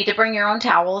 You need to bring your own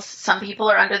towels. Some people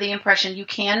are under the impression you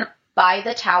can buy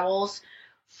the towels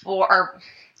or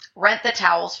rent the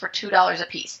towels for $2 a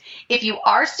piece. If you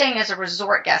are staying as a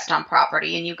resort guest on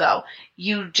property and you go,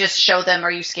 you just show them,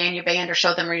 or you scan your band or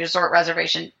show them a resort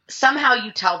reservation. Somehow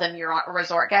you tell them you're a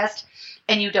resort guest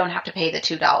and you don't have to pay the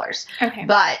 $2. Okay.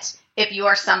 But if you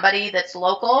are somebody that's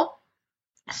local,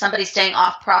 somebody staying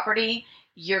off property,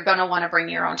 you're going to want to bring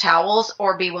your own towels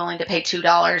or be willing to pay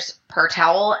 $2 per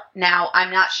towel. Now,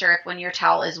 I'm not sure if when your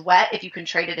towel is wet, if you can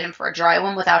trade it in for a dry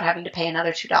one without having to pay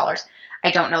another $2.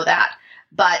 I don't know that.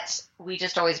 But we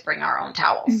just always bring our own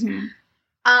towels. Mm-hmm.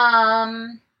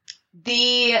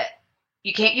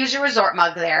 You can't use your resort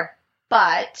mug there,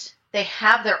 but they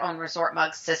have their own resort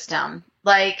mug system.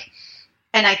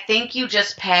 And I think you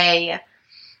just pay,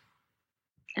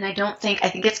 and I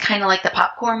think it's kind of like the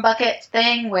popcorn bucket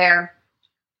thing where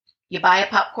you buy a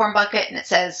popcorn bucket and it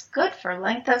says good for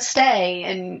length of stay.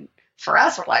 And for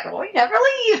us, we're like, well, we never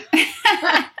leave.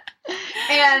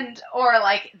 Or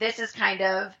this is kind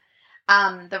of,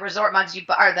 the resort mugs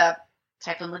or the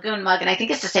Typhoon Lagoon mug. And I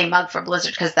think it's the same mug for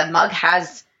Blizzard because the mug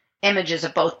has images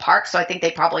of both parks. So I think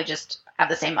they probably just have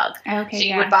the same mug. Okay, so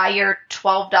you would buy your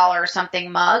 $12 or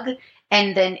something mug.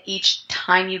 And then each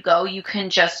time you go, you can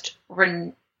just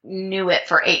renew it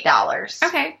for $8.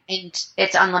 Okay. And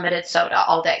it's unlimited soda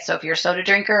all day. So if you're a soda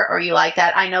drinker or you like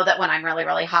that, I know that when I'm really,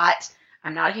 really hot,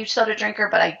 I'm not a huge soda drinker,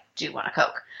 but I do want a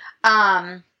Coke.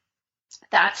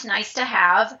 That's nice to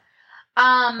have.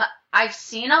 I've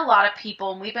seen a lot of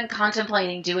people, and we've been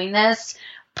contemplating doing this,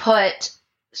 put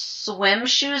swim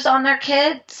shoes on their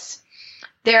kids.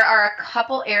 There are a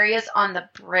couple areas on the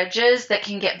bridges that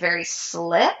can get very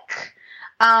slick.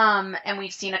 And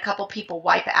we've seen a couple people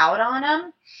wipe out on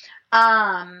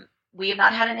them. We have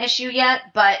not had an issue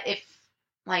yet, but if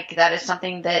like that is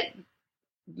something that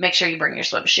make sure you bring your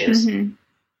swim shoes. Mm-hmm.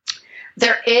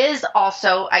 There is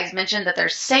also, I mentioned that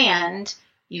there's sand.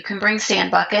 You can bring sand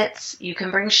buckets. You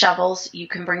can bring shovels. You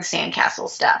can bring sandcastle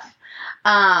stuff.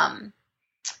 I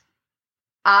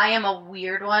am a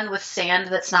weird one with sand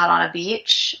that's not on a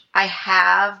beach. I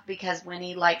have, because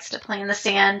Winnie likes to play in the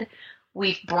sand.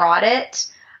 We've brought it.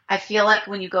 I feel like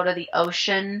when you go to the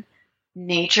ocean,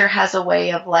 nature has a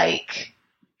way of like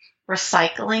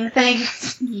recycling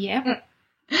things. Yep.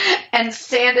 And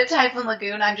sand at Typhoon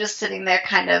Lagoon, I'm just sitting there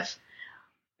kind of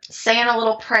saying a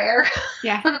little prayer.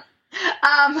 Yeah.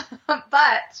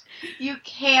 But you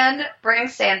can bring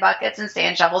sand buckets and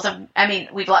sand shovels. And I mean,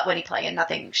 we've let Winnie play and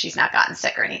nothing, she's not gotten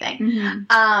sick or anything.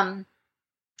 Mm-hmm.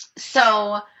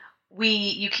 So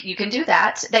you can do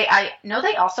that. I know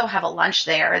they also have a lunch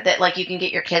there that like you can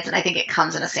get your kids, and I think it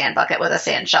comes in a sand bucket with a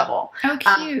sand shovel. Oh,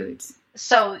 cute.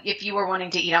 So if you were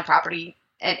wanting to eat on property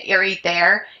and eat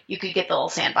there, you could get the little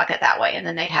sand bucket that way, and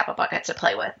then they'd have a bucket to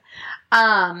play with.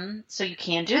 So you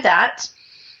can do that.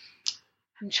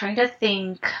 I'm trying to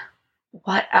think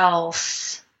what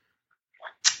else.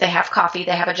 They have coffee.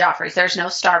 They have a Joffrey's. There's no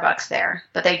Starbucks there,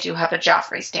 but they do have a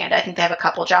Joffrey stand. I think they have a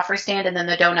couple Joffrey stand, and then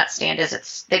the donut stand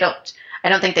I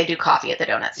don't think they do coffee at the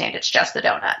donut stand. It's just the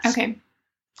donuts. Okay.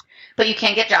 But you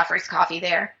can get Joffrey's coffee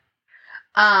there.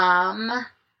 I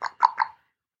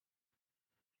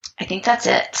think that's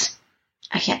it.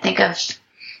 I can't think of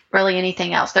really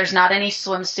anything else. There's not any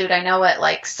swimsuit. I know at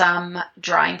like some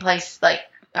drying place, like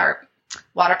our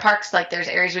water parks, like there's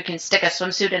areas we can stick a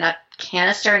swimsuit in a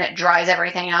canister and it dries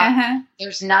everything out. Uh-huh.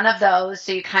 There's none of those,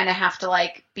 so you kind of have to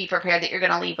like be prepared that you're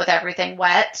going to leave with everything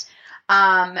wet.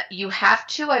 You have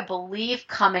to, I believe,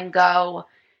 come and go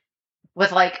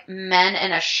with like men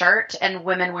in a shirt and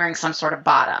women wearing some sort of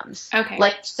bottoms. Okay.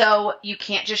 Like, so you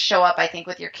can't just show up, I think,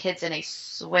 with your kids in a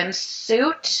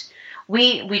swimsuit.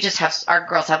 We just have, our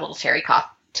girls have little terry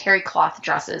cloth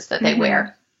dresses that they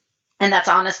wear. And that's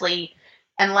honestly,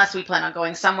 unless we plan on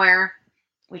going somewhere,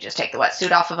 we just take the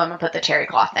wetsuit off of them and put the terry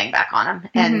cloth thing back on them.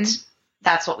 And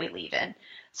that's what we leave in.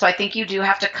 So I think you do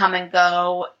have to come and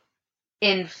go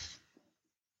in.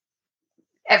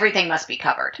 Everything must be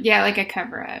covered. Yeah, like a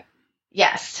cover up.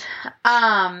 Yes.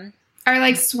 Are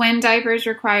like swim diapers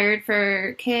required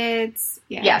for kids?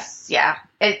 Yeah. Yes. Yeah.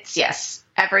 Yes.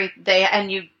 Every day.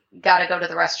 And you got to go to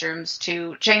the restrooms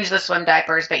to change the swim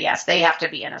diapers. But yes, they have to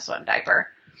be in a swim diaper.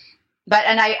 But,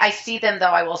 and I see them, though,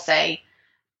 I will say,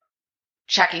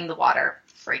 checking the water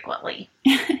frequently.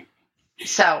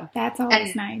 So. That's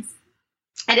always nice.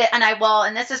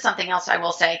 And this is something else I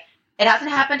will say. It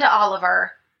hasn't happened to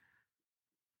Oliver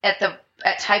at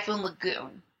Typhoon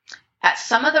Lagoon. At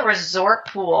some of the resort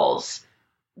pools,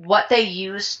 what they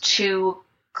use to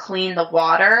clean the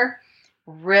water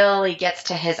really gets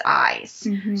to his eyes.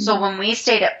 So when we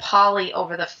stayed at Polly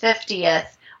over the 50th,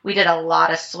 we did a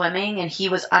lot of swimming and he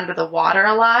was under the water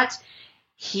a lot.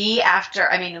 We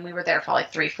were there for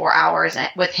like 3-4 hours and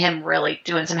with him really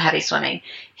doing some heavy swimming.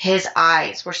 His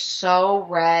eyes were so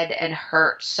red and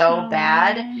hurt so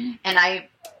bad. And I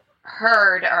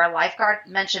heard, or a lifeguard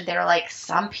mentioned, they were like,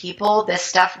 some people, this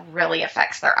stuff really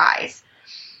affects their eyes.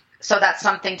 So that's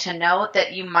something to note,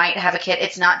 that you might have a kid.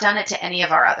 It's not done it to any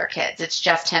of our other kids. It's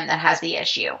just him that has the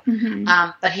issue.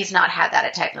 But he's not had that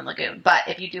at Typhoon Lagoon. But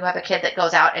if you do have a kid that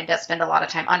goes out and does spend a lot of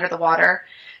time under the water,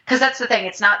 because that's the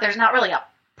thing, there's not really a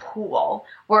pool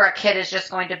where a kid is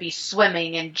just going to be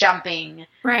swimming and jumping.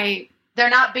 Right. They're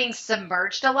not being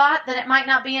submerged a lot, then it might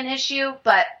not be an issue,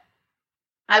 but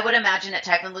I would imagine at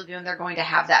Typhoon Lagoon they're going to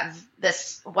have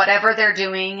this whatever they're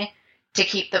doing to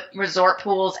keep the resort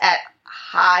pools at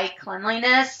high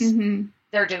cleanliness.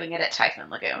 They're doing it at Typhoon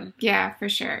Lagoon. Yeah, for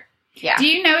sure. Yeah. Do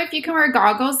you know if you can wear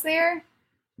goggles there?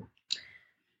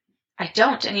 I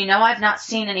don't, and I've not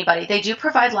seen anybody. They do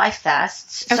provide life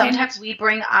vests. Okay. Sometimes we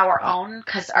bring our own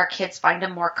because our kids find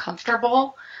them more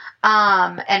comfortable.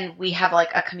 And we have like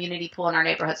a community pool in our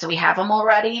neighborhood, so we have them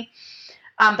already.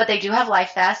 But they do have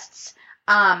life vests.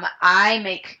 I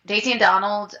make Daisy and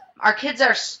Donald, our kids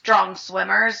are strong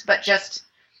swimmers, but just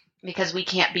because we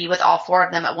can't be with all 4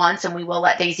 of them at once, and we will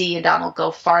let Daisy and Donald go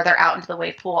farther out into the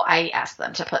wave pool, I ask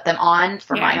them to put them on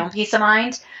for my own peace of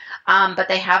mind. But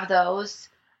they have those.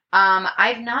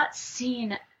 I've not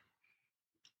seen,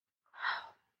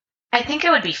 I think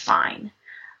it would be fine.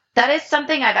 That is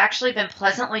something I've actually been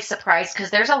pleasantly surprised, because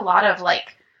there's a lot of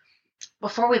like,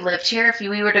 before we lived here, if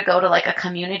we were to go to like a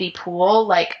community pool,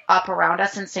 like up around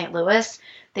us in St. Louis,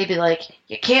 they'd be like,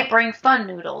 you can't bring fun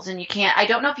noodles and you can't, I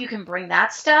don't know if you can bring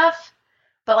that stuff,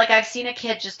 but like I've seen a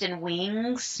kid just in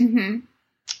wings. Mm-hmm.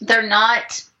 They're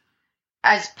not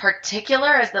as particular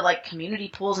as the like community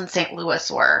pools in St. Louis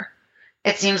were.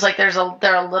 It seems like they're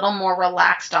a little more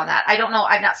relaxed on that. I don't know.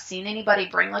 I've not seen anybody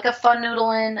bring like a fun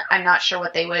noodle in. I'm not sure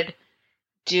what they would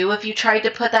do if you tried to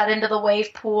put that into the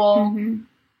wave pool. Mm-hmm.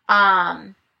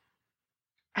 I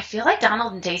feel like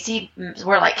Donald and Daisy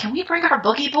were like, can we bring our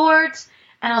boogie boards?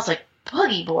 And I was like,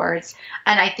 boogie boards?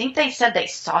 And I think they said they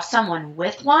saw someone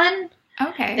with one.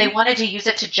 Okay. They wanted to use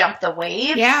it to jump the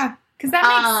waves. Yeah, because that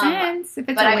makes sense. If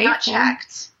it's but a I've wave not pool.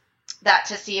 checked that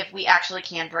to see if we actually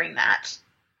can bring that.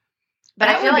 But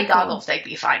That I feel would like be cool. goggles they'd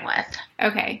be fine with.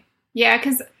 Okay. Yeah,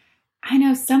 because I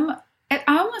know I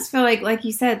almost feel like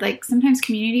you said, like sometimes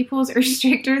community pools are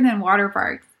stricter than water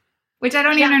parks, which I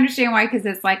don't even understand why, because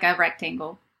it's like a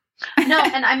rectangle. No,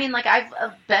 and I mean, like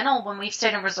when we've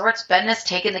stayed in resorts, Ben has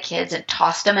taken the kids and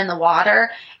tossed them in the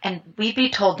water, and we'd be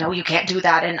told, no, you can't do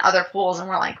that in other pools. And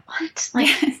we're like, what? Like,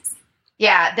 Yes.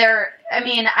 yeah,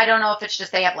 I don't know if it's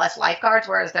just they have less lifeguards,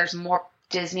 whereas there's more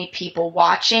Disney people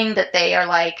watching, that they are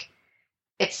like,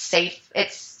 it's safe.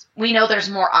 We know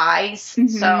there's more eyes,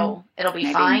 so it'll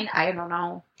be fine. I don't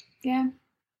know. Yeah.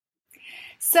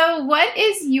 So what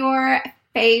is your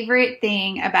favorite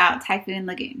thing about Typhoon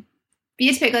Lagoon? If you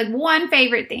had to pick like one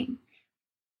favorite thing.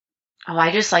 Oh,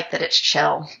 I just like that it's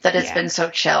chill, that it's been so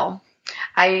chill.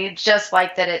 I just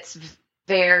like that it's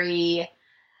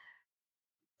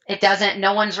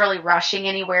no one's really rushing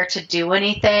anywhere to do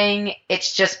anything.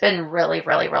 It's just been really,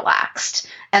 really relaxed.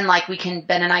 And like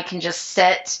Ben and I can just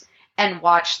sit and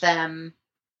watch them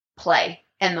play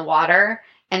in the water.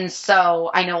 And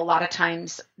so I know a lot of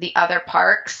times the other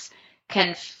parks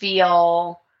can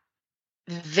feel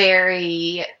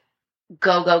very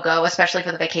go, go, go, especially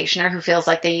for the vacationer who feels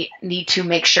like they need to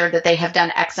make sure that they have done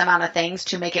X amount of things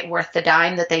to make it worth the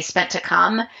dime that they spent to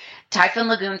come. Typhoon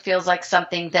Lagoon feels like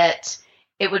something that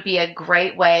it would be a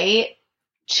great way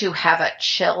to have a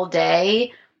chill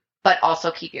day, but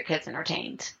also keep your kids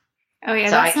entertained. Oh yeah,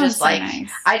 so that I sounds just so like,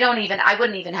 nice. I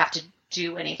wouldn't even have to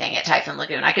do anything at Typhoon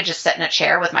Lagoon. I could just sit in a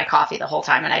chair with my coffee the whole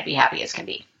time and I'd be happy as can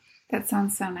be. That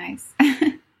sounds so nice.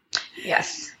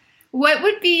 Yes. What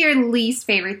would be your least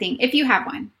favorite thing, if you have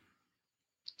one?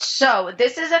 So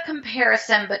this is a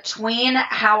comparison between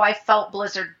how I felt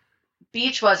Blizzard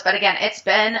Beach was, but again, it's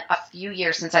been a few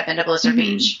years since I've been to Blizzard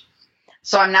Beach.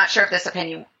 So I'm not sure if this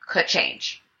opinion could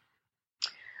change.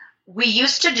 We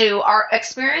used to do our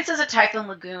experiences at Typhoon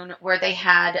Lagoon where they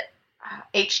had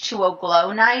H2O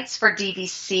glow nights for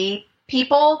DVC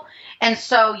people. And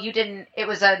so it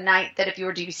was a night that if you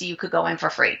were DVC, you could go in for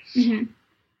free. Mm-hmm.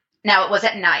 Now it was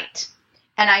at night.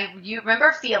 And you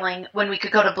remember feeling when we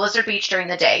could go to Blizzard Beach during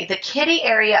the day, the kiddie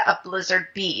area of Blizzard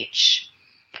Beach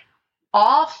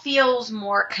all feels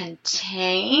more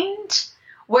contained,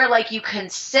 where like you can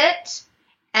sit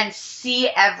and see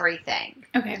everything.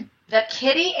 Okay. The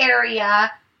kiddie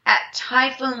area at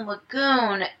Typhoon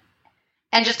Lagoon,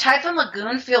 and just Typhoon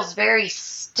Lagoon feels very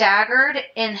staggered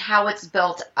in how it's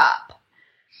built up.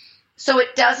 So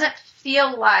it doesn't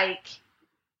feel like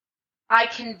I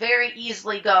can very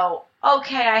easily go,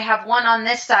 okay, I have one on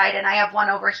this side and I have one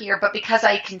over here, but because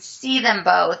I can see them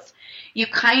both, you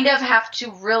kind of have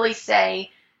to really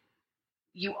say,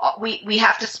 we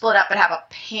have to split up and have a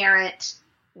parent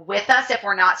with us if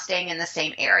we're not staying in the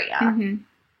same area. Mm-hmm.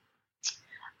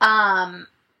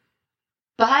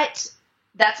 But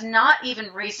that's not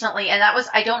even recently, and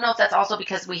I don't know if that's also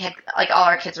because we had, like, all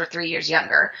our kids were 3 years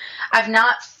younger. I've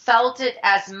not felt it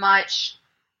as much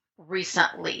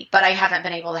recently, but I haven't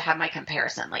been able to have my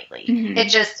comparison lately. Mm-hmm. It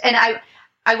just, and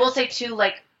I will say too,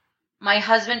 like, my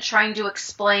husband trying to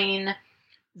explain,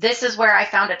 this is where I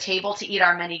found a table to eat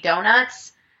our mini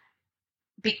donuts,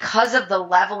 because of the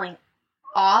leveling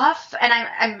off,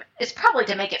 and it's probably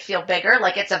to make it feel bigger,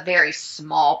 like it's a very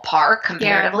small park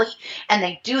comparatively, and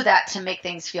they do that to make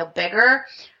things feel bigger,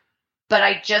 but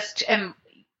I just am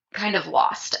kind of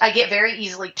lost. I get very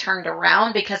easily turned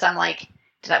around because I'm like,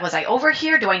 was I over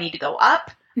here? Do I need to go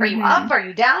up? Are you up? Are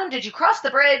you down? Did you cross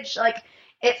the bridge? Like,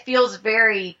 it feels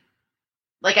very,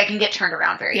 like I can get turned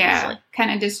around very easily.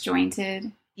 Kind of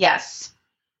disjointed. Yes.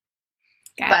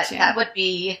 Gotcha. But that would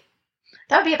be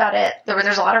about it.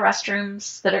 There's a lot of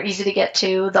restrooms that are easy to get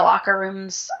to. The locker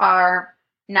rooms are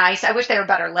nice. I wish they were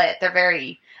better lit.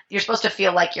 You're supposed to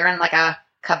feel like you're in like a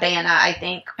cabana, I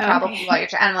think, probably while you're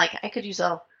trying. I'm like, I could use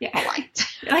a light.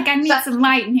 Like, I need some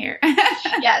light in here.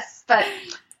 Yes, but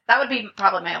that would be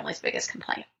probably my only biggest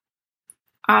complaint.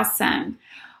 Awesome.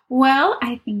 Well,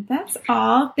 I think that's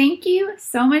all. Thank you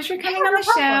so much for coming on the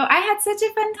show. I had such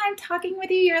a fun time talking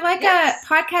with you. You're like a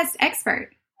podcast expert.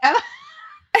 Oh,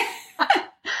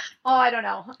 I don't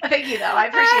know. Thank you, though. I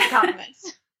appreciate the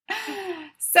compliments.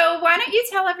 So why don't you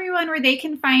tell everyone where they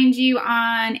can find you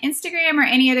on Instagram or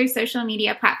any other social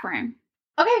media platform?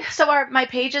 Okay, so my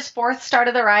page is Fourth Star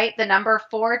to the Right, the number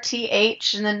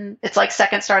 4TH, and then it's like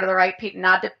Second Star to the Right,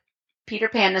 nod to Peter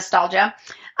Pan nostalgia.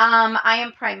 I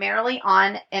am primarily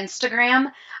on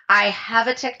Instagram. I have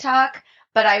a TikTok,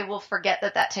 but I will forget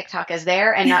that TikTok is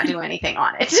there and not do anything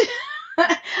on it.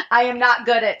 I am not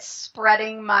good at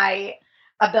spreading my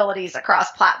abilities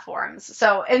across platforms.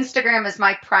 So Instagram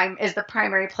is the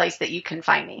primary place that you can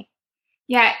find me.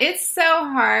 Yeah, it's so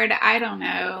hard. I don't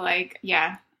know.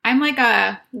 I'm like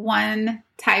a one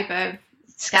type of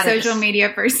social media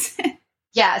person.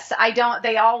 Yes,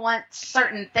 they all want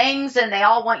certain things and they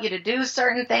all want you to do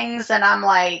certain things. And I'm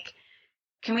like,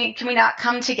 can we not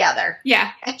come together?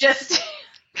 Yeah. And just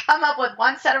come up with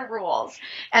one set of rules.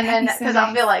 And then, because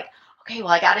I'll feel like, okay,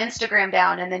 well, I got Instagram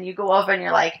down. And then you go over and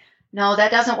you're like, no,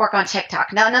 that doesn't work on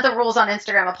TikTok. None of the rules on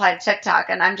Instagram apply to TikTok.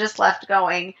 And I'm just left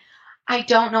going, I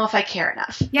don't know if I care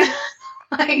enough. Yeah.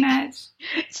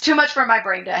 It's too much for my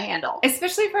brain to handle.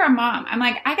 Especially for a mom. I'm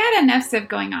like, I got enough stuff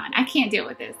going on. I can't deal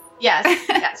with this.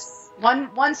 Yes.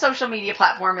 One social media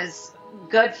platform is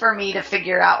good for me to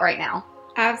figure out right now.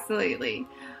 Absolutely.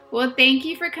 Well, thank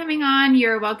you for coming on.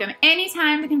 You're welcome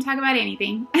anytime to come talk about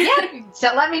anything. Yeah.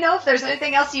 So let me know if there's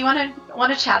anything else you want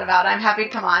to chat about. I'm happy to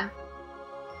come on.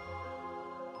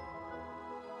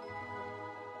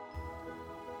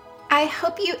 I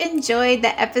hope you enjoyed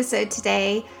the episode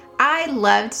today. I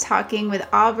loved talking with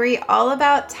Aubrey all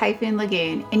about Typhoon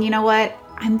Lagoon. And you know what?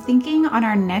 I'm thinking on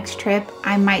our next trip,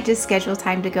 I might just schedule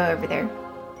time to go over there.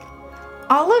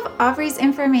 All of Aubrey's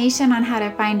information on how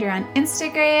to find her on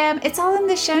Instagram, it's all in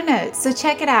the show notes, so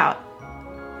check it out.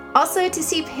 Also, to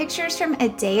see pictures from a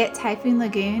day at Typhoon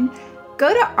Lagoon,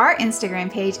 go to our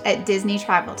Instagram page at Disney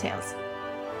Travel Tales.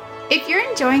 If you're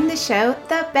enjoying the show,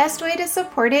 the best way to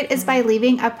support it is by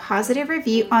leaving a positive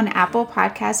review on Apple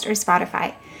Podcasts or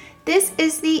Spotify. This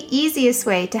is the easiest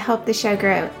way to help the show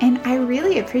grow, and I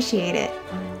really appreciate it.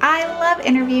 I love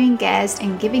interviewing guests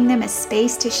and giving them a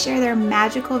space to share their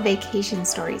magical vacation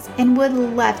stories, and would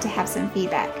love to have some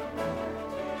feedback.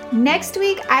 Next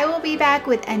week, I will be back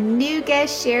with a new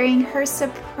guest sharing her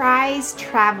surprise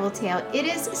travel tale. It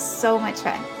is so much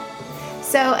fun.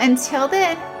 So until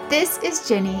then, this is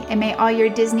Jenny, and may all your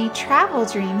Disney travel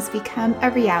dreams become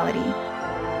a reality.